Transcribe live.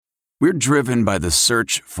We're driven by the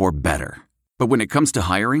search for better. But when it comes to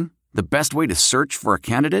hiring, the best way to search for a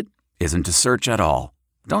candidate isn't to search at all.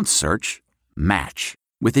 Don't search. Match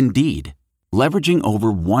with Indeed. Leveraging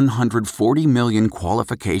over 140 million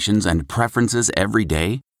qualifications and preferences every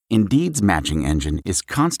day, Indeed's matching engine is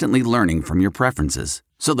constantly learning from your preferences.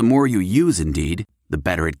 So the more you use Indeed, the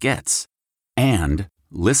better it gets. And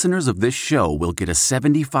listeners of this show will get a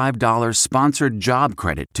 $75 sponsored job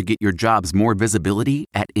credit to get your jobs more visibility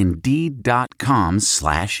at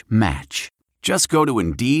Indeed.com/match. Just go to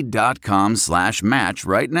Indeed.com/match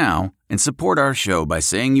right now and support our show by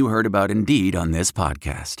saying you heard about Indeed on this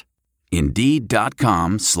podcast.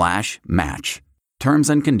 Indeed.com/match. Terms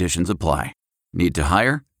and conditions apply. Need to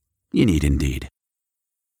hire? You need Indeed.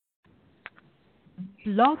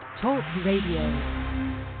 Blog Talk Radio.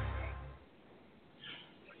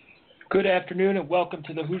 Good afternoon and welcome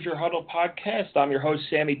to the Hoosier Huddle podcast. I'm your host,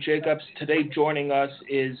 Sammy Jacobs. Today joining us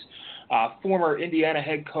is former Indiana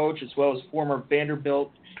head coach as well as former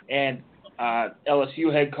Vanderbilt and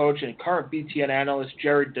LSU head coach and current BTN analyst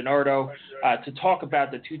Jerry DiNardo to talk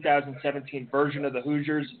about the 2017 version of the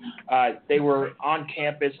Hoosiers. They were on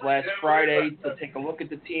campus last Friday to take a look at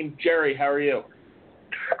the team. Jerry, how are you?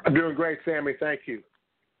 I'm doing great, Sammy. Thank you.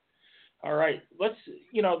 All right, let's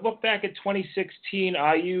look back at 2016.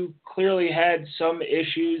 IU clearly had some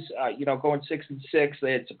issues. Going 6-6,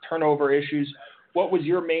 they had some turnover issues. What was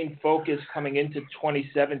your main focus coming into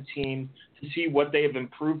 2017 to see what they have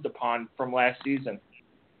improved upon from last season?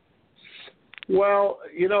 Well,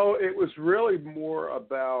 it was really more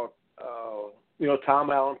about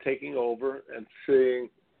Tom Allen taking over and seeing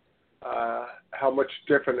how much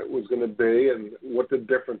different it was going to be and what the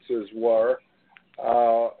differences were.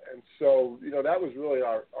 And so, that was really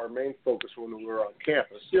our main focus when we were on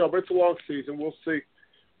campus. But it's a long season. We'll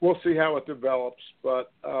see how it develops.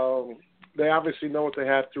 But they obviously know what they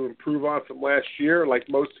have to improve on from last year, like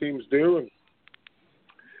most teams do, and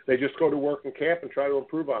they just go to work in camp and try to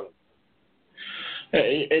improve on it.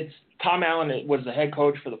 It's Tom Allen was the head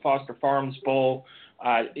coach for the Foster Farms Bowl.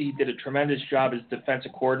 He did a tremendous job as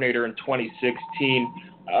defensive coordinator in 2016.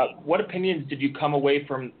 What opinions did you come away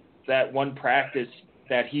from that one practice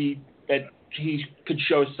that he could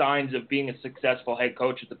show signs of being a successful head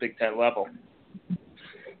coach at the Big Ten level?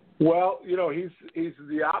 Well, he's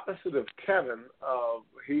the opposite of Kevin.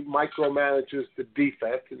 He micromanages the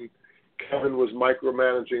defense, and Kevin was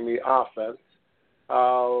micromanaging the offense.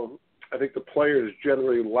 I think the players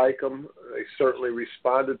generally like him. They certainly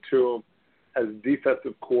responded to him as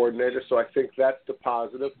defensive coordinator, so I think that's the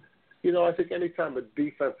positive. I think anytime a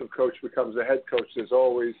defensive coach becomes a head coach, there's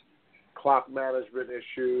always clock management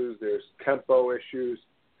issues, there's tempo issues,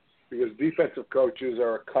 because defensive coaches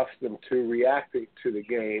are accustomed to reacting to the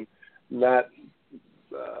game, not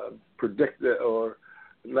predict it or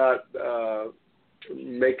not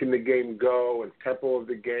making the game go and tempo of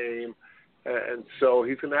the game. And so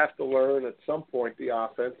he's going to have to learn at some point the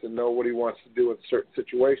offense and know what he wants to do in certain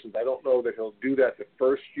situations. I don't know that he'll do that the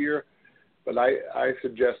first year, but I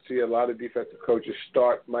suggest to you a lot of defensive coaches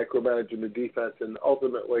start micromanaging the defense and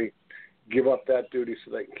ultimately give up that duty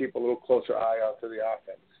so they can keep a little closer eye onto the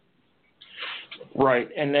offense. Right,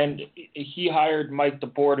 and then he hired Mike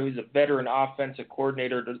DeBord, who's a veteran offensive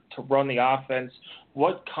coordinator, to run the offense.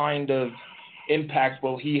 What kind of impact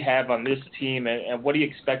will he have on this team, and what do you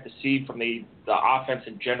expect to see from the offense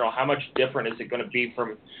in general? How much different is it going to be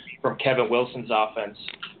from Kevin Wilson's offense?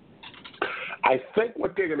 I think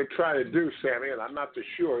what they're going to try to do, Sammy, and I'm not too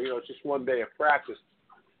sure, it's just one day of practice.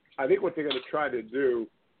 I think what they're going to try to do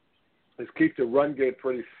is keep the run game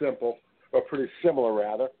pretty simple, or pretty similar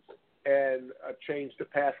rather, and change the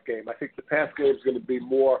pass game. I think the pass game is going to be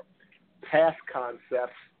more pass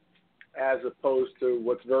concepts as opposed to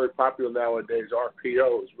what's very popular nowadays,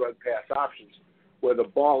 RPOs, run pass options, where the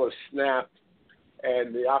ball is snapped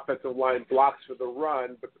and the offensive line blocks for the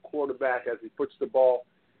run, but the quarterback, as he puts the ball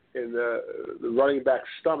in the running back's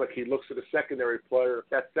stomach, he looks at the secondary player. If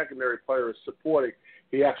that secondary player is supporting,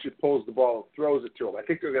 he actually pulls the ball and throws it to him. I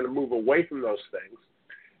think they're going to move away from those things.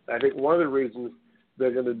 And I think one of the reasons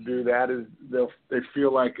they're going to do that is they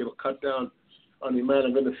feel like it'll cut down on the amount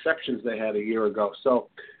of interceptions they had a year ago. So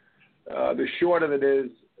the short of it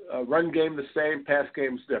is run game the same, pass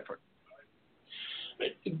game's different.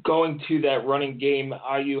 Going to that running game,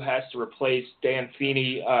 IU has to replace Dan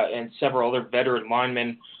Feeney and several other veteran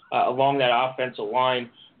linemen along that offensive line.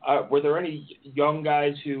 Were there any young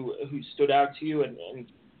guys who stood out to you,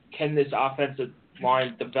 and can this offensive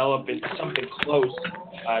line develop into something close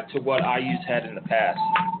to what IU's had in the past?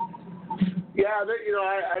 Yeah,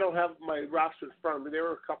 I don't have my roster in front of me. There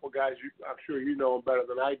were a couple guys, I'm sure you know them better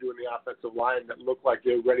than I do in the offensive line that look like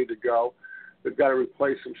they're ready to go. They've got to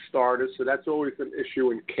replace some starters, so that's always an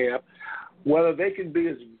issue in camp. Whether they can be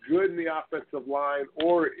as good in the offensive line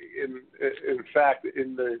or, in fact,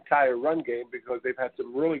 in the entire run game, because they've had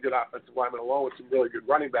some really good offensive linemen along with some really good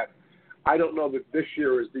running backs. I don't know that this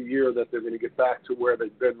year is the year that they're going to get back to where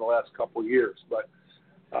they've been the last couple of years, but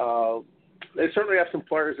they certainly have some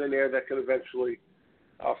players in there that can eventually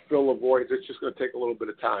fill the voids. It's just going to take a little bit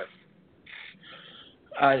of time.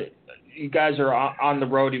 You guys are on the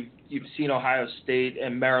road. You've seen Ohio State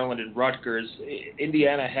and Maryland and Rutgers.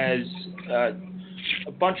 Indiana has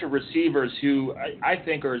a bunch of receivers who I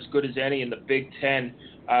think are as good as any in the Big Ten.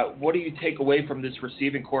 What do you take away from this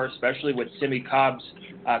receiving corps, especially with Simmie Cobbs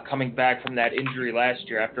coming back from that injury last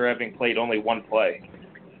year after having played only one play?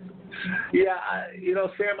 Yeah,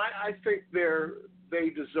 Sam, I think they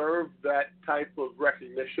deserve that type of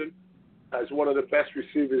recognition as one of the best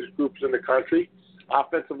receivers groups in the country.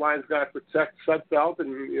 Offensive line's got to protect Sudfeld,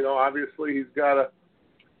 and, obviously he's got to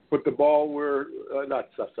put the ball where not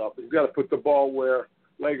Sudfeld. He's got to put the ball where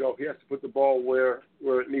Lego. He has to put the ball where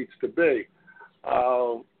it needs to be.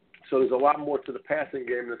 So there's a lot more to the passing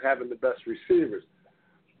game than having the best receivers.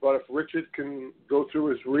 But if Richard can go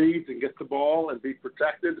through his reads and get the ball and be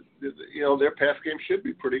protected, their pass game should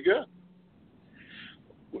be pretty good.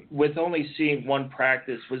 With only seeing one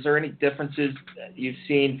practice, was there any differences you've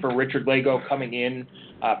seen for Richard Lego coming in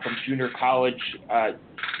from junior college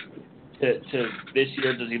to this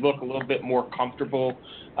year? Does he look a little bit more comfortable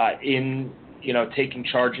in taking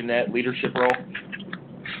charge in that leadership role?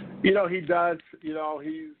 He does. He's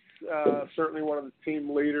certainly one of the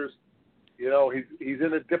team leaders. He's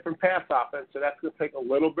in a different pass offense, so that's going to take a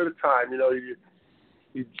little bit of time.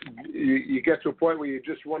 You get to a point where you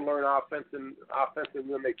just want to learn offense, and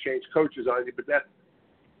then they change coaches on you. But that's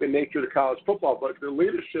the nature of the college football. But the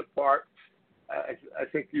leadership part, I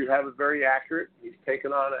think you have it very accurate. He's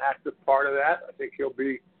taken on an active part of that. I think he'll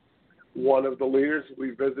be one of the leaders. We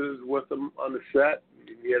visited with him on the set.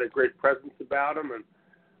 He had a great presence about him, and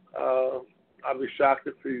I'd be shocked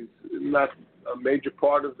if he's not a major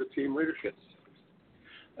part of the team leadership.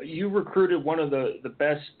 You recruited one of the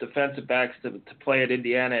best defensive backs to play at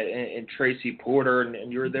Indiana in Tracy Porter,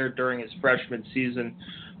 and you were there during his freshman season.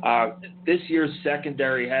 This year's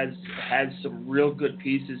secondary has some real good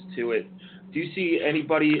pieces to it. Do you see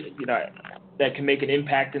anybody that can make an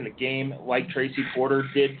impact in the game like Tracy Porter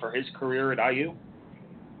did for his career at IU?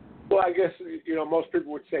 Well, I guess most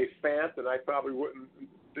people would say Fant, and I probably wouldn't.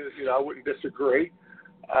 I wouldn't disagree.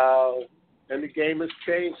 And the game has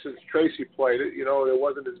changed since Tracy played it. There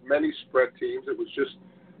wasn't as many spread teams. It was just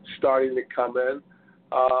starting to come in.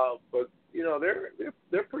 But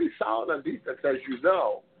they're pretty solid on defense, as you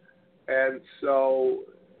know. And so,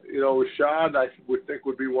 Rashad, I would think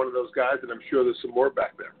would be one of those guys, and I'm sure there's some more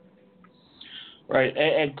back there. Right.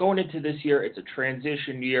 And going into this year, it's a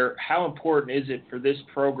transition year. How important is it for this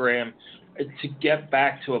program to get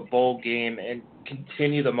back to a bowl game and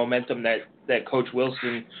continue the momentum that Coach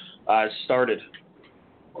Wilson started?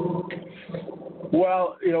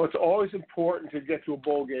 Well, it's always important to get to a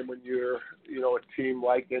bowl game when you're, a team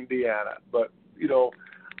like Indiana. But,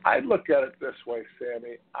 I look at it this way,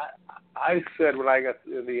 Sammy. I said when I got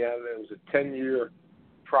to Indiana, it was a 10-year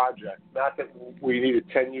project. Not that we needed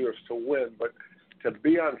 10 years to win, but to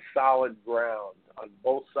be on solid ground on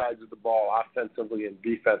both sides of the ball, offensively and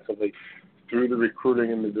defensively, through the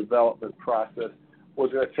recruiting and the development process,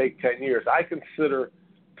 was going to take 10 years. I consider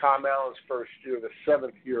Tom Allen's first year the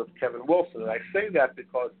seventh year of Kevin Wilson. And I say that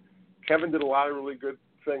because Kevin did a lot of really good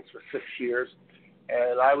things for 6 years,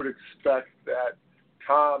 and I would expect that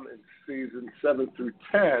Tom in season 7 through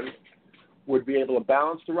 10 would be able to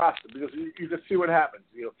balance the roster, because you can see what happens.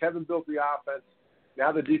 Kevin built the offense.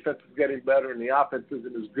 Now the defense is getting better, and the offense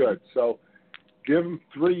isn't as good. So give him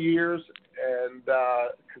 3 years and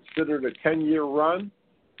consider it a 10-year run.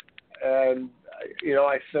 And,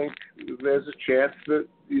 I think there's a chance that,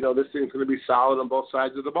 this thing's going to be solid on both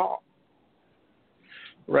sides of the ball.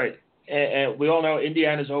 Right. And we all know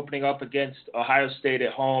Indiana's opening up against Ohio State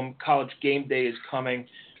at home. College game day is coming.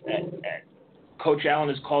 Coach Allen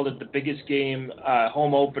has called it the biggest game,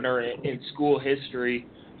 home opener in school history.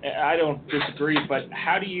 I don't disagree, but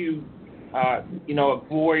how do you,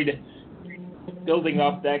 avoid building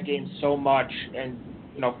up that game so much and,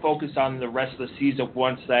 focus on the rest of the season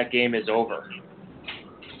once that game is over?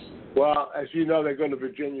 Well, as you know, they're going to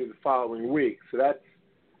Virginia the following week. So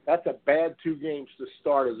that's a bad 2 games to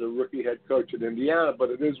start as a rookie head coach at Indiana, but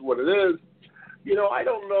it is what it is. I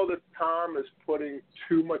don't know that Tom is putting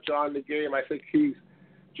too much on the game. I think he's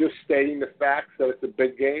just stating the facts that it's a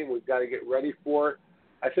big game. We've got to get ready for it.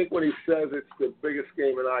 I think when he says it's the biggest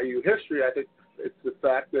game in IU history, I think it's the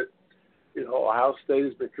fact that, Ohio State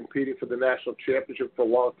has been competing for the national championship for a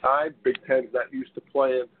long time. Big Ten's not used to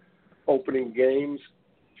playing opening games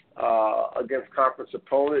against conference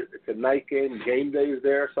opponent. It's a night game. Game day is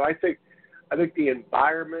there. So I think the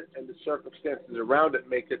environment and the circumstances around it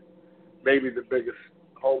make it maybe the biggest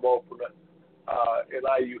home opener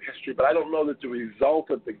in IU history. But I don't know that the result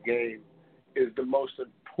of the game is the most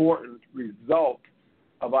important result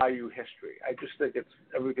of IU history. I just think it's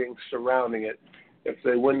everything surrounding it. If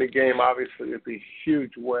they win the game, obviously it'd be a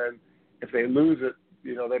huge win. If they lose it,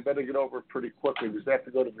 they better get over it pretty quickly because they have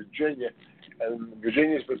to go to Virginia. And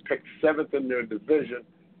Virginia's been picked 7th in their division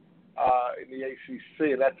in the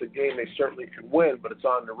ACC, and that's a game they certainly can win, but it's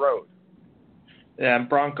on the road. Yeah, and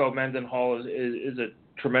Bronco Mendenhall is a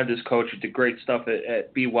tremendous coach. He did great stuff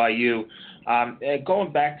at BYU. And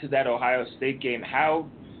going back to that Ohio State game, how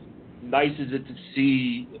nice is it to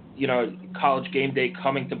see, College game day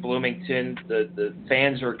coming to Bloomington? The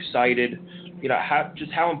fans are excited.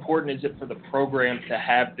 How important is it for the program to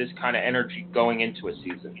have this kind of energy going into a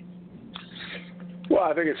season? Well,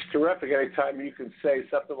 I think it's terrific anytime you can say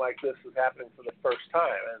something like this is happening for the first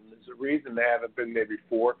time. And there's a reason they haven't been there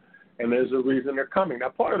before, and there's a reason they're coming. Now,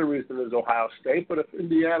 part of the reason is Ohio State, but if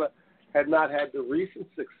Indiana had not had the recent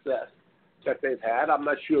success that they've had, I'm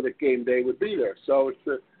not sure that game day would be there. So it's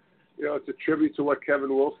a tribute to what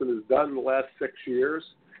Kevin Wilson has done in the last 6 years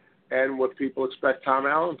and what people expect Tom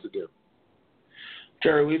Allen to do.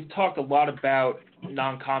 Jerry, we've talked a lot about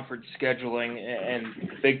non-conference scheduling and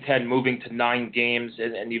the Big Ten moving to 9 games,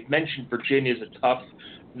 and you've mentioned Virginia's a tough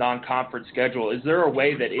non-conference schedule. Is there a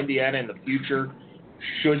way that Indiana in the future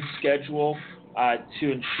should schedule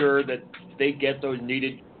to ensure that they get those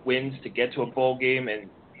needed wins to get to a bowl game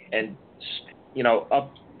and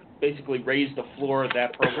basically raise the floor of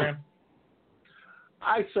that program?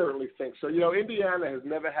 I certainly think so. Indiana has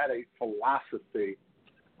never had a philosophy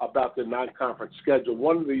about the non-conference schedule.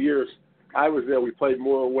 One of the years I was there, we played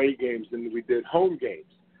more away games than we did home games.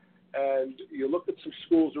 And you look at some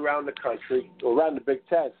schools around the country, or around the Big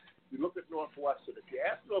Ten, you look at Northwestern. If you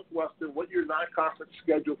ask Northwestern what your non-conference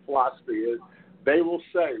schedule philosophy is, they will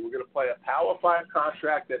say, we're going to play a Power 5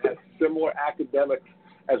 contract that has similar academics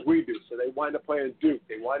as we do. So they wind up playing Duke.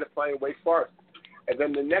 They wind up playing Wake Forest. And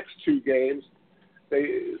then the next 2 games,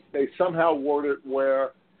 they somehow word it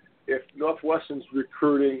where if Northwestern's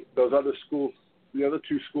recruiting, those other schools, the other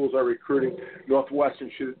 2 schools are recruiting, Northwestern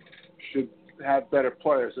should have better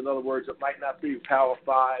players. In other words, it might not be Power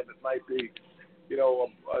 5. It might be,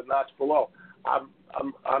 a notch below.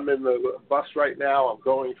 I'm in the bus right now. I'm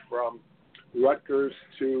going from Rutgers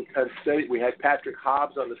to Penn State. We had Patrick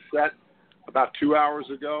Hobbs on the set about 2 hours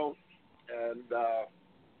ago, and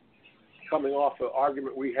coming off an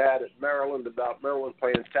argument we had at Maryland about Maryland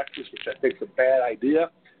playing Texas, which I think is a bad idea.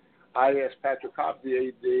 I asked Patrick Hobbs,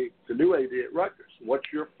 the new AD at Rutgers, what's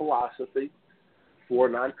your philosophy for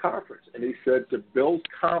non-conference? And he said to build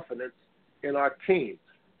confidence in our team.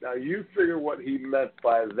 Now, you figure what he meant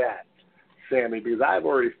by that, Sammy, because I've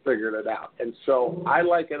already figured it out. And so I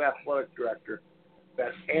like an athletic director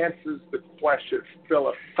that answers the question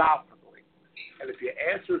philosophically. And if you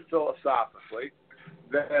answer it philosophically,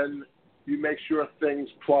 then you make sure things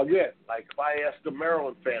plug in. Like if I ask a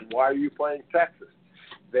Maryland fan, why are you playing Texas?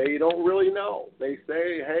 They don't really know. They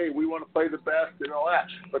say, hey, we want to play the best and all that.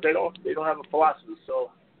 But they don't have a philosophy.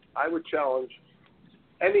 So I would challenge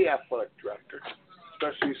any athletic director,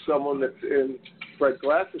 especially someone that's in Fred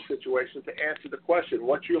Glass's situation, to answer the question,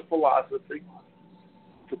 what's your philosophy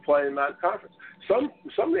to play in non-conference? Some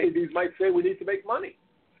ADs might say we need to make money.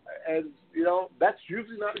 And, that's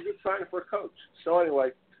usually not a good sign for a coach. So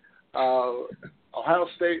anyway, Ohio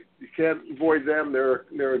State, you can't avoid them.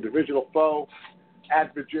 They're a divisional foe.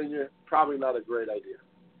 At Virginia, probably not a great idea.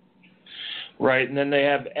 Right, and then they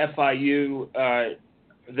have FIU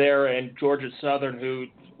there and Georgia Southern, who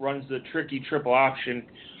runs the tricky triple option.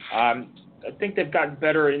 I think they've gotten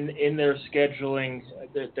better in their scheduling.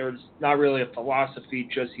 There's not really a philosophy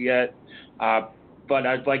just yet, but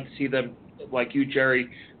I'd like to see them, like you, Jerry,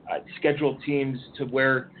 schedule teams to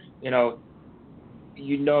where,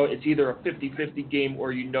 it's either a 50-50 game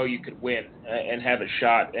or you could win and have a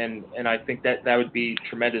shot. And I think that would be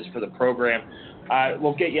tremendous for the program.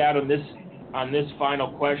 We'll get you out on this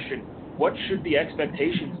final question. What should the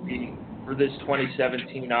expectations be for this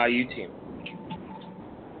 2017 IU team?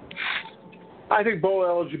 I think bowl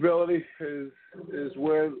eligibility is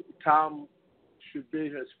where Tom should be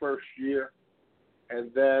his first year. And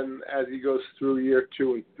then as he goes through year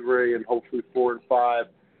 2 and 3 and hopefully 4 and 5,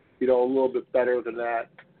 a little bit better than that.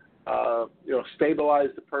 Stabilize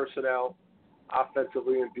the personnel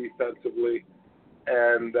offensively and defensively,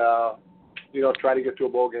 and try to get to a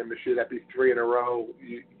bowl game this year. That'd be 3 in a row.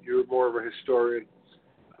 You're more of a historian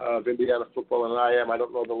of Indiana football than I am. I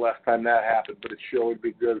don't know the last time that happened, but it sure would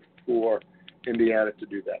be good for Indiana to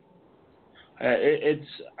do that.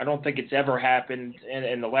 I don't think it's ever happened,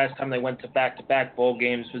 and the last time they went to back-to-back bowl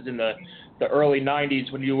games was in the early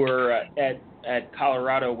 90s when you were at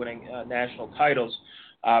Colorado winning national titles.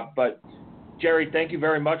 But, Jerry, thank you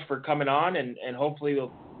very much for coming on, and hopefully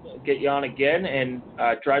we'll get you on again, and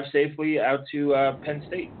drive safely out to Penn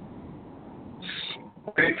State.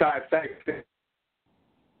 Anytime. Thanks.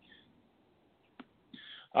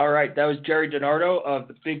 All right, that was Jerry DiNardo of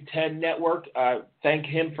the Big Ten Network. Thank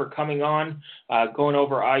him for coming on, going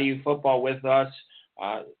over IU football with us.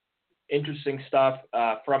 Interesting stuff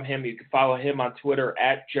from him. You can follow him on Twitter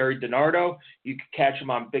at Jerry DiNardo. You can catch him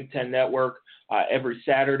on Big Ten Network every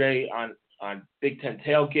Saturday on Big Ten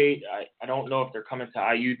Tailgate. I don't know if they're coming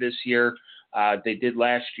to IU this year. They did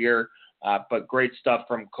last year, but great stuff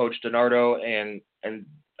from Coach DiNardo and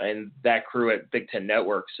that crew at Big Ten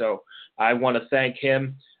Network. So I want to thank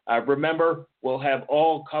him. Remember, we'll have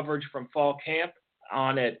all coverage from fall camp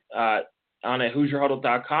on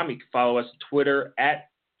HoosierHuddle.com. You can follow us on Twitter at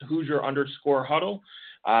Hoosier_Huddle,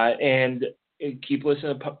 and keep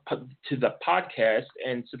listening to the podcast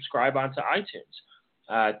and subscribe onto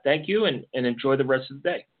iTunes. Thank you, and enjoy the rest of the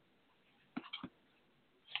day.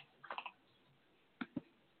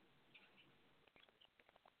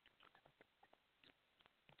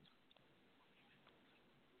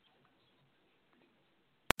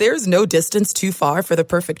 There's no distance too far for the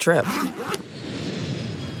perfect trip.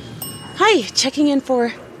 Hi, checking in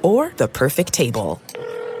for... Or the perfect table.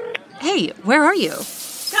 Hey, where are you?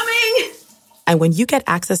 Coming! And when you get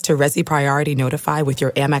access to Resi Priority Notify with your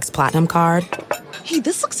Amex Platinum card... Hey,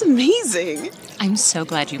 this looks amazing! I'm so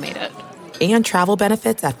glad you made it. And travel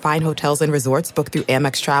benefits at fine hotels and resorts booked through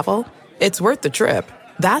Amex Travel, it's worth the trip.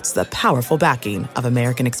 That's the powerful backing of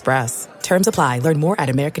American Express. Terms apply. Learn more at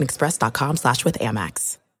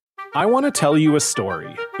americanexpress.com/withAmex. I want to tell you a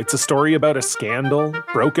story. It's a story about a scandal,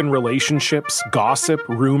 broken relationships, gossip,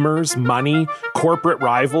 rumors, money, corporate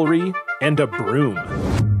rivalry, and a broom.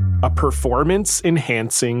 A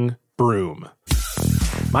performance-enhancing broom.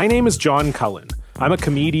 My name is John Cullen. I'm a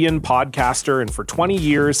comedian, podcaster, and for 20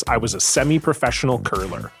 years, I was a semi-professional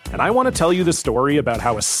curler. And I want to tell you the story about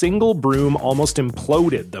how a single broom almost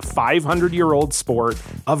imploded the 500-year-old sport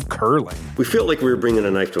of curling. We felt like we were bringing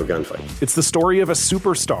a knife to a gunfight. It's the story of a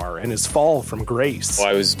superstar and his fall from grace. Well,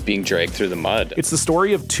 I was being dragged through the mud. It's the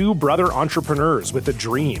story of two brother entrepreneurs with a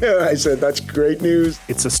dream. I said, that's great news.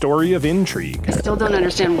 It's a story of intrigue. I still don't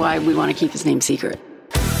understand why we want to keep his name secret.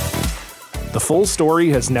 The full story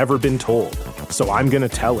has never been told, so I'm going to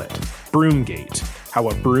tell it. Broomgate, how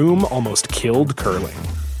a broom almost killed curling.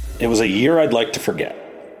 It was a year I'd like to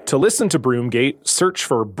forget. To listen to Broomgate, search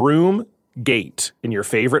for Broomgate in your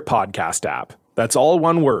favorite podcast app. That's all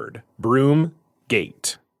one word,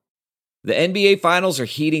 Broomgate. The NBA Finals are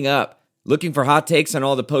heating up. Looking for hot takes on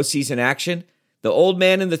all the postseason action? The Old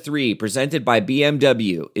Man and the Three, presented by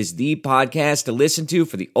BMW, is the podcast to listen to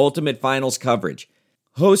for the ultimate finals coverage.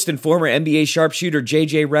 Host and former NBA sharpshooter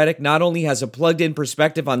JJ Redick not only has a plugged-in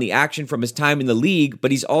perspective on the action from his time in the league,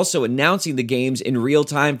 but he's also announcing the games in real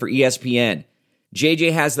time for ESPN.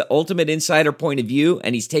 JJ has the ultimate insider point of view,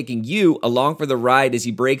 and he's taking you along for the ride as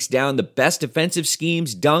he breaks down the best defensive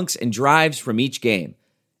schemes, dunks, and drives from each game.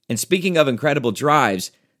 And speaking of incredible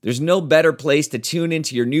drives, there's no better place to tune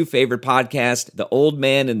into your new favorite podcast, The Old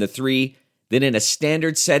Man and the Three, than in a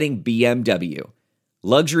standard-setting BMW.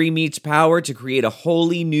 Luxury meets power to create a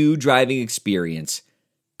wholly new driving experience.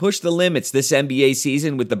 Push the limits this NBA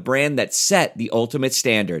season with the brand that set the ultimate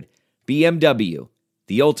standard. BMW,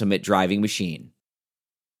 the ultimate driving machine.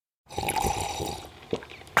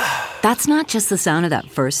 That's not just the sound of that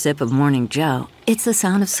first sip of Morning Joe. It's the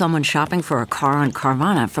sound of someone shopping for a car on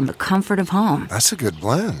Carvana from the comfort of home. That's a good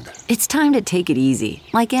blend. It's time to take it easy,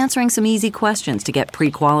 like answering some easy questions to get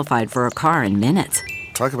pre-qualified for a car in minutes.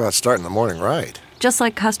 Talk about starting the morning right. Just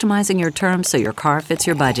like customizing your terms so your car fits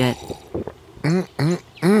your budget.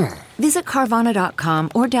 Visit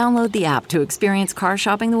Carvana.com or download the app to experience car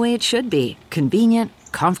shopping the way it should be. Convenient,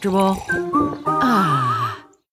 comfortable.